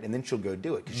teeth, right? And then she'll go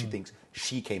do it because she thinks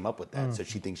she came up with that. So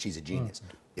she thinks she's a genius.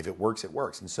 If it works, it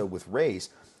works. And so with race,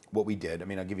 what we did,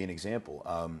 I'll give you an example.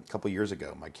 A couple of years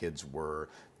ago, my kids were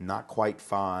not quite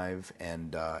 5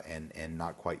 and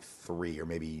not quite 3, or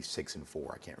maybe 6 and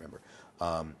 4. I can't remember.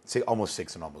 Almost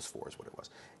 6 and almost 4 is what it was.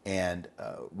 And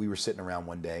we were sitting around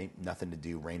one day, nothing to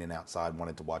do, raining outside,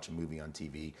 wanted to watch a movie on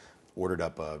TV. Ordered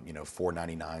up a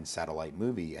 $4.99 satellite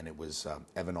movie, and it was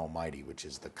Evan Almighty, which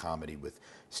is the comedy with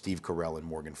Steve Carell and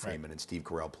Morgan Freeman. Right. And Steve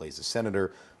Carell plays the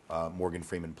senator. Morgan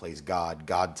Freeman plays God.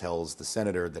 God tells the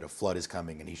senator that a flood is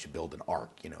coming and he should build an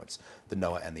ark. It's the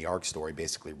Noah and the Ark story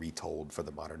basically retold for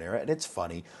the modern era. And it's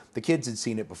funny. The kids had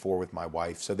seen it before with my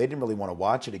wife, so they didn't really want to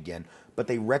watch it again, but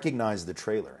they recognized the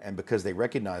trailer. And because they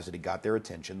recognized it, it got their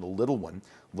attention. The little one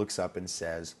looks up and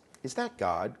says, is that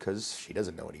God? Because she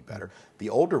doesn't know any better. The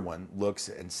older one looks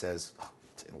and says,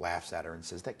 and laughs at her and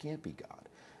says, that can't be God.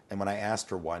 And when I asked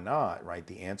her why not, right,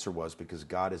 the answer was because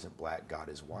God isn't black, God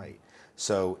is white.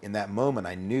 So in that moment,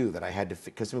 I knew that I had to,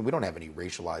 because we don't have any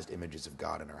racialized images of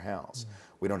God in our house.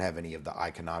 We don't have any of the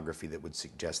iconography that would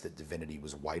suggest that divinity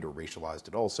was white or racialized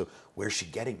at all. So where's she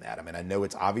getting that? I mean, I know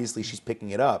it's obviously she's picking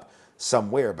it up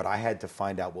somewhere, but I had to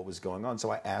find out what was going on.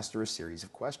 So I asked her a series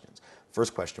of questions.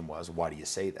 First question was, why do you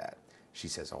say that? She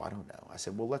says, oh, I don't know. I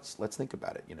said, well, let's think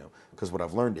about it, because what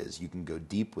I've learned is you can go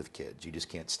deep with kids. You just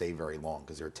can't stay very long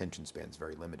because their attention span is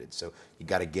very limited. So you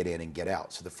got to get in and get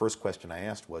out. So the first question I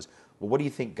asked was, well, what do you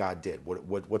think God did?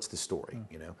 What's the story,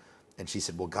 And she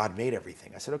said, well, God made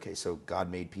everything. I said, okay, so God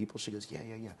made people? She goes, yeah.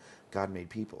 God made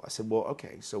people. I said, well,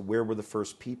 okay, so where were the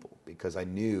first people? Because I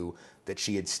knew that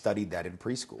she had studied that in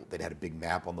preschool. They'd had a big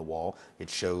map on the wall. It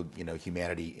showed,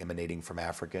 humanity emanating from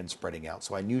Africa and spreading out.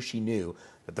 So I knew she knew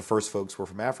that the first folks were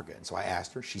from Africa. And so I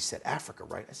asked her, she said, Africa,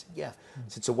 right? I said, yeah. I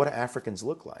said, so what do Africans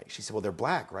look like? She said, well, they're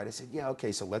black, right? I said, yeah,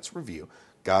 okay, so let's review.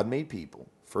 God made people.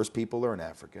 First people are in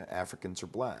Africa. Africans are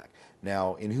black.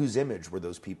 Now, in whose image were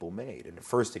those people made? And at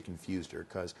first it confused her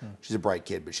because she's a bright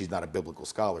kid, but she's not a biblical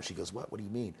scholar. She goes, what? What do you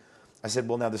mean? I said,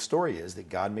 well, now the story is that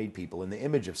God made people in the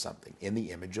image of something. In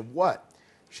the image of what?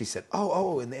 She said,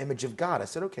 oh, in the image of God. I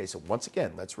said, okay, so once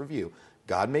again, let's review.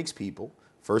 God makes people.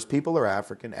 First people are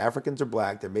African. Africans are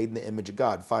black. They're made in the image of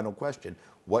God. Final question,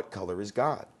 what color is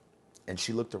God? And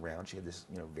she looked around. She had this,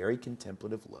 very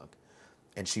contemplative look.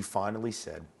 And she finally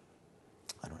said,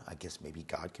 I don't know, I guess maybe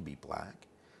God can be black.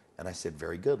 And I said,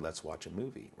 very good, let's watch a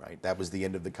movie, right? That was the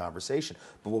end of the conversation.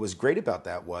 But what was great about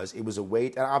that was it was a way,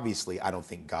 and obviously I don't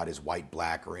think God is white,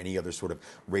 black, or any other sort of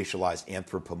racialized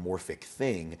anthropomorphic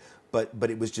thing, but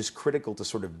it was just critical to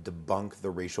sort of debunk the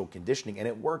racial conditioning. And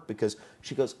it worked because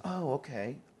she goes, oh,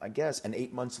 okay, I guess. And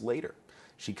 8 months later,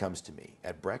 she comes to me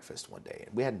at breakfast one day,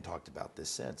 and we hadn't talked about this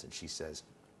since, and she says,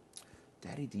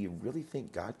 Daddy, do you really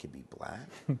think God could be black?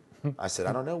 I said,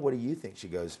 I don't know. What do you think? She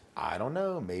goes, I don't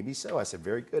know. Maybe so. I said,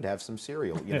 very good. Have some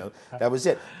cereal. That was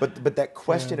it. But that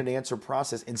question and answer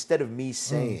process, instead of me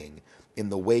saying in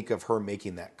the wake of her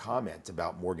making that comment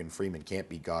about Morgan Freeman can't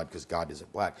be God because God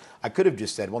isn't black, I could have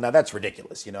just said, well, now that's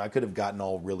ridiculous. I could have gotten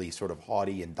all really sort of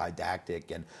haughty and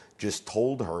didactic and just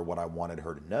told her what I wanted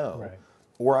her to know. Right.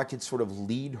 Or I could sort of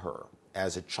lead her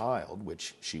as a child,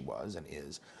 which she was and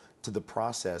is, to the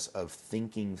process of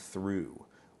thinking through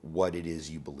what it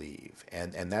is you believe,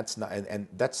 and that's not and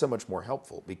that's so much more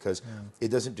helpful because it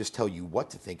doesn't just tell you what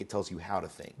to think; it tells you how to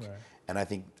think. Right. And I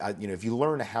think if you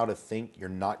learn how to think, you're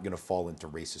not going to fall into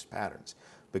racist patterns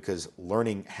because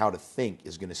learning how to think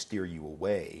is going to steer you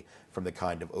away from the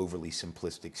kind of overly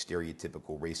simplistic,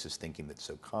 stereotypical racist thinking that's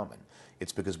so common.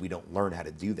 It's because we don't learn how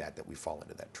to do that we fall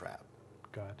into that trap.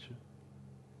 Gotcha.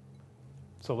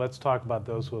 So let's talk about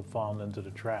those who have fallen into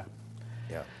the trap.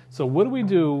 Yeah. So what do we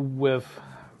do with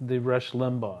the Rush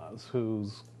Limbaughs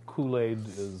whose Kool-Aid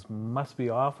must be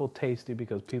awful tasty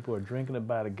because people are drinking it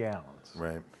by the gallons?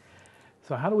 Right.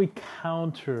 So how do we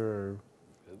counter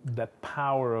that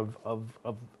power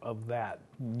of that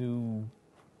new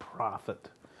prophet?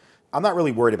 I'm not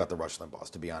really worried about the Rush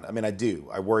Limbaughs, to be honest. I mean, I do.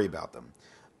 I worry about them.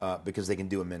 Because they can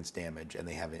do immense damage and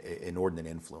they have inordinate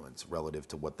influence relative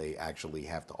to what they actually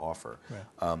have to offer.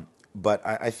 Right. But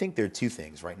I think there are two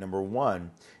things, right? Number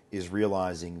one is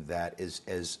realizing that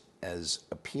as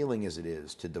appealing as it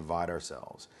is to divide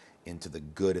ourselves into the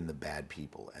good and the bad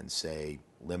people and say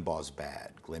Limbaugh's bad,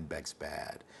 Glenn Beck's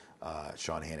bad,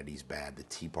 Sean Hannity's bad, the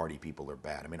Tea Party people are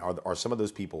bad. I mean, are some of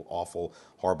those people awful,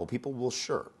 horrible people? Well,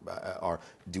 sure.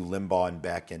 Do Limbaugh and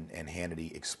Beck and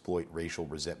Hannity exploit racial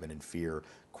resentment and fear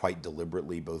quite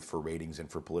deliberately, both for ratings and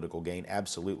for political gain?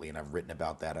 Absolutely, and I've written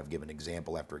about that. I've given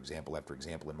example after example after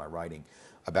example in my writing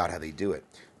about how they do it.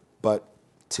 But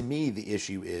to me, the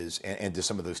issue is, and do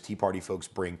some of those Tea Party folks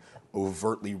bring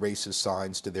overtly racist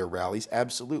signs to their rallies?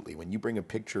 Absolutely. When you bring a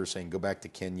picture saying "Go back to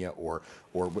Kenya" or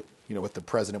with the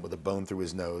president with a bone through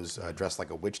his nose, dressed like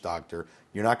a witch doctor,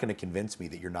 you're not going to convince me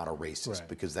that you're not a racist, right,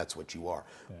 because that's what you are.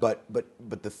 Yeah.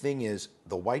 But the thing is,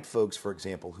 the white folks, for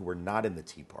example, who are not in the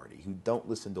Tea Party, who don't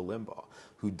listen to Limbaugh,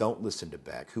 who don't listen to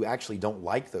Beck, who actually don't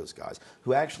like those guys,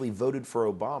 who actually voted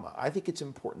for Obama, I think it's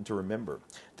important to remember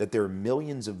that there are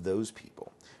millions of those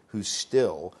people who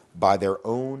still, by their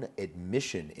own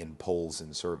admission in polls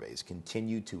and surveys,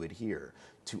 continue to adhere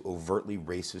to overtly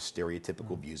racist,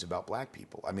 stereotypical views about black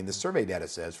people. I mean, the survey data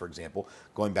says, for example,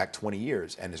 going back 20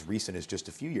 years, and as recent as just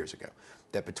a few years ago,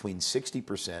 that between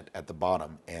 60% at the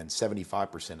bottom and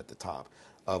 75% at the top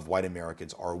of white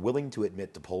Americans are willing to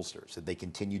admit to pollsters that they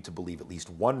continue to believe at least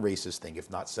one racist thing, if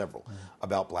not several,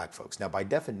 about black folks. Now, by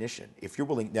definition, if you're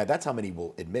willing, now that's how many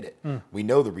will admit it. We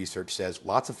know the research says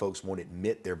lots of folks won't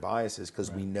admit their biases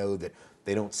because we know that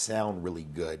they don't sound really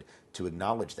good to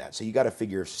acknowledge that. So you got to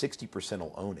figure if 60%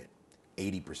 will own it,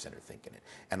 80% are thinking it.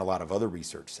 And a lot of other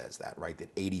research says that, right? That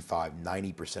 85,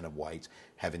 90% of whites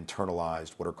have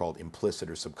internalized what are called implicit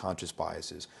or subconscious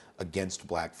biases against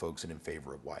black folks and in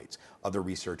favor of whites. Other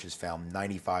research has found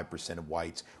 95% of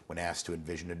whites, when asked to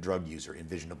envision a drug user,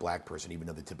 envision a black person, even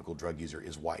though the typical drug user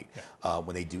is white.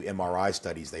 When they do MRI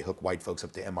studies, they hook white folks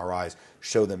up to MRIs,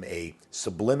 show them a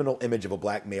subliminal image of a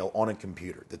black male on a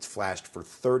computer that's flashed for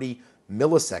 30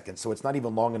 milliseconds, so it's not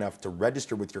even long enough to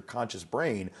register with your conscious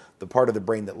brain. The part of the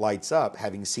brain that lights up,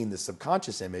 having seen the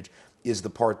subconscious image, is the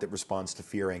part that responds to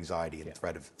fear, anxiety, and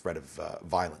threat of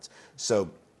violence.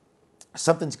 So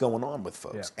something's going on with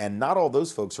folks, and not all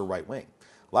those folks are right wing.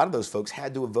 A lot of those folks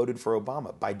had to have voted for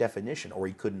Obama by definition, or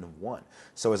he couldn't have won.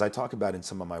 So as I talk about in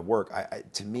some of my work,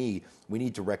 to me, we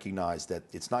need to recognize that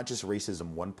it's not just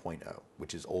racism 1.0,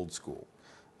 which is old school.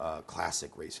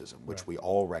 Classic racism, which we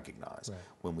all recognize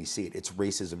when we see it. It's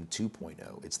racism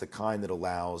 2.0. It's the kind that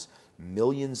allows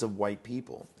millions of white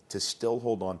people to still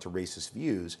hold on to racist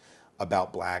views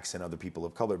about blacks and other people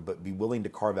of color, but be willing to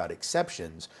carve out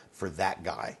exceptions for that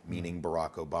guy, meaning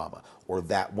Barack Obama, or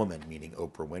that woman, meaning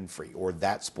Oprah Winfrey, or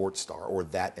that sports star, or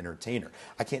that entertainer.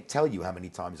 I can't tell you how many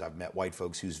times I've met white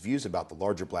folks whose views about the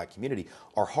larger black community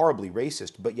are horribly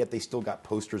racist, but yet they still got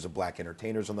posters of black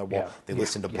entertainers on their wall. They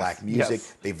listen to black music.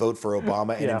 They vote for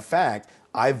Obama. And in fact,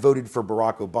 I voted for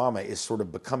Barack Obama is sort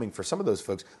of becoming, for some of those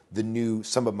folks, the new,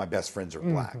 some of my best friends are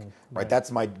black, right?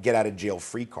 That's my get out of jail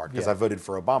free card because I voted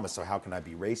for Obama, so how can I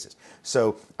be racist?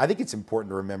 So I think it's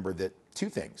important to remember that two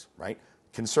things, right?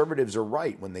 Conservatives are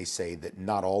right when they say that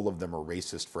not all of them are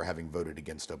racist for having voted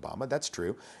against Obama. That's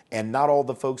true. And not all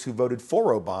the folks who voted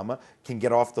for Obama can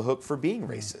get off the hook for being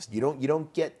racist. You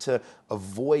don't get to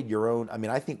avoid your own. I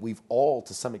mean, I think we've all,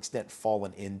 to some extent,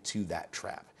 fallen into that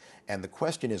trap. And the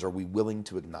question is, are we willing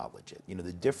to acknowledge it? You know,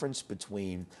 the difference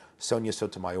between Sonia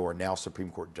Sotomayor, now Supreme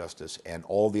Court Justice, and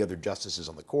all the other justices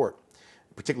on the court,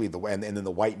 particularly and then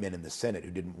the white men in the Senate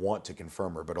who didn't want to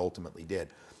confirm her but ultimately did,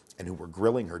 and who were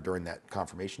grilling her during that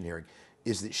confirmation hearing,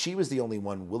 is that she was the only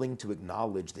one willing to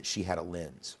acknowledge that she had a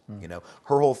lens. You know,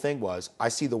 her whole thing was, I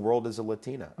see the world as a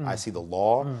Latina. I see the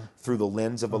law through the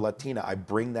lens of a Latina. I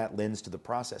bring that lens to the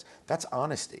process. That's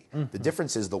honesty. The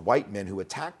difference is the white men who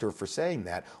attacked her for saying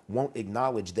that won't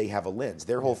acknowledge they have a lens.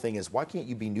 Their whole thing is, why can't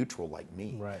you be neutral like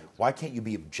me? Why can't you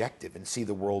be objective and see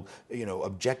the world, you know,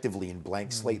 objectively in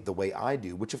blank slate the way I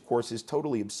do? Which of course is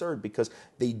totally absurd because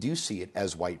they do see it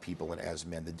as white people and as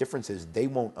men. The difference is they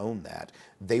won't own that.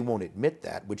 They won't admit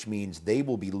that, which means they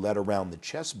will be led around the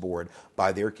chessboard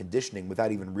by their conditioning without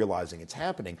even realizing it's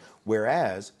happening.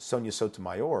 Whereas Sonia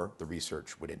Sotomayor, the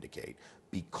research would indicate,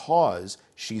 because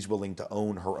she's willing to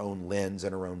own her own lens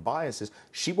and her own biases,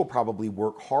 she will probably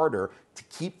work harder to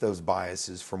keep those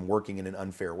biases from working in an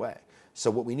unfair way. So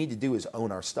what we need to do is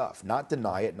own our stuff, not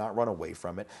deny it, not run away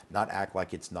from it, not act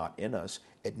like it's not in us,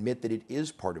 admit that it is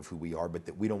part of who we are, but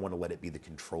that we don't want to let it be the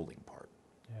controlling part.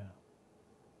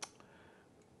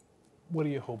 What are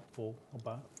you hopeful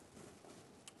about?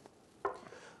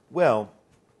 Well,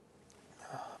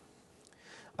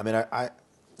 I mean,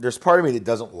 there's part of me that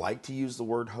doesn't like to use the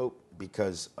word hope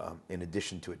because in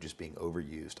addition to it just being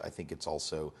overused, I think it's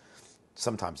also,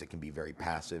 sometimes it can be very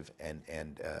passive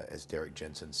and as Derek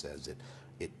Jensen says,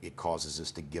 it causes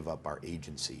us to give up our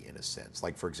agency in a sense.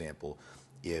 Like, for example,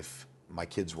 if my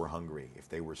kids were hungry, if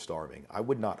they were starving, I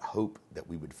would not hope that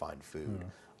we would find food.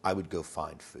 I would go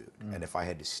find food. And if I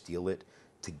had to steal it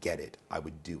to get it, I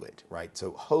would do it, right?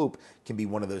 So hope can be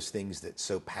one of those things that's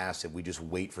so passive, we just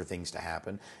wait for things to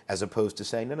happen, as opposed to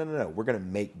saying, no, we're going to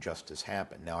make justice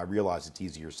happen. Now, I realize it's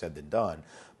easier said than done,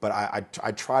 but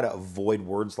I try to avoid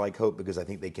words like hope because I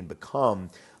think they can become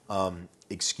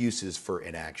excuses for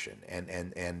inaction.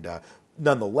 And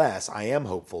nonetheless, I am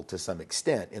hopeful to some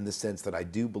extent in the sense that I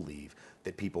do believe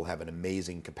that people have an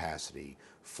amazing capacity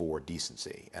for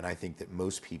decency. And I think that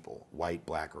most people, white,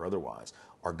 black, or otherwise,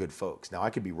 are good folks. Now, I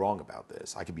could be wrong about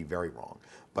this. I could be very wrong.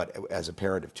 But as a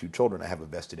parent of two children, I have a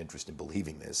vested interest in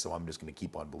believing this, so I'm just going to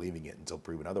keep on believing it until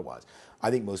proven otherwise. I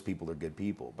think most people are good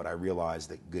people, but I realize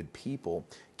that good people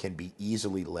can be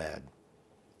easily led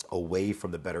away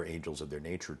from the better angels of their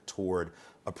nature toward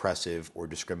oppressive or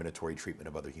discriminatory treatment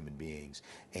of other human beings.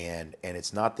 And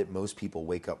it's not that most people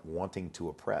wake up wanting to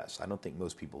oppress. I don't think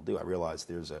most people do. I realize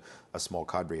there's a small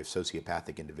cadre of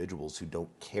sociopathic individuals who don't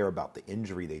care about the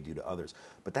injury they do to others.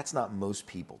 But that's not most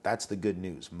people. That's the good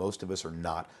news. Most of us are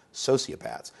not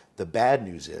sociopaths. The bad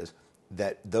news is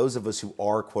that those of us who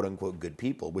are quote unquote good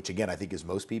people, which again I think is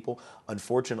most people,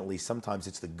 unfortunately sometimes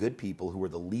it's the good people who are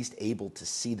the least able to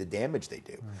see the damage they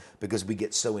do, because we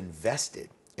get so invested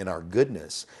in our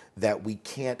goodness that we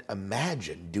can't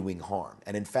imagine doing harm.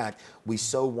 And in fact, we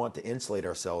so want to insulate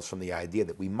ourselves from the idea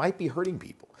that we might be hurting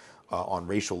people on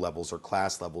racial levels or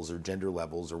class levels or gender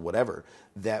levels or whatever,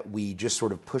 that we just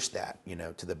sort of push that,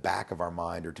 to the back of our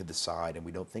mind or to the side, and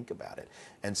we don't think about it.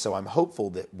 And so I'm hopeful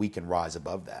that we can rise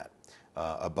above that.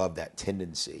 Above that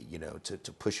tendency,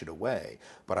 to push it away.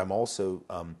 But I'm also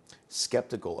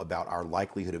skeptical about our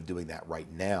likelihood of doing that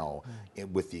right now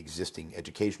with the existing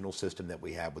educational system that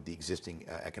we have, with the existing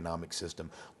economic system,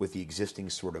 with the existing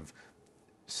sort of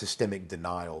systemic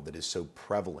denial that is so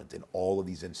prevalent in all of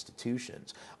these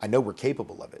institutions. I know we're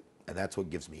capable of it, and that's what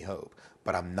gives me hope.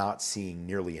 But I'm not seeing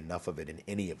nearly enough of it in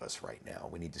any of us right now.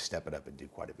 We need to step it up and do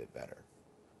quite a bit better.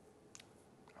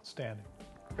 Outstanding.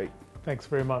 Great. Thanks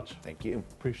very much. Thank you.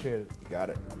 Appreciate it. You got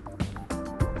it.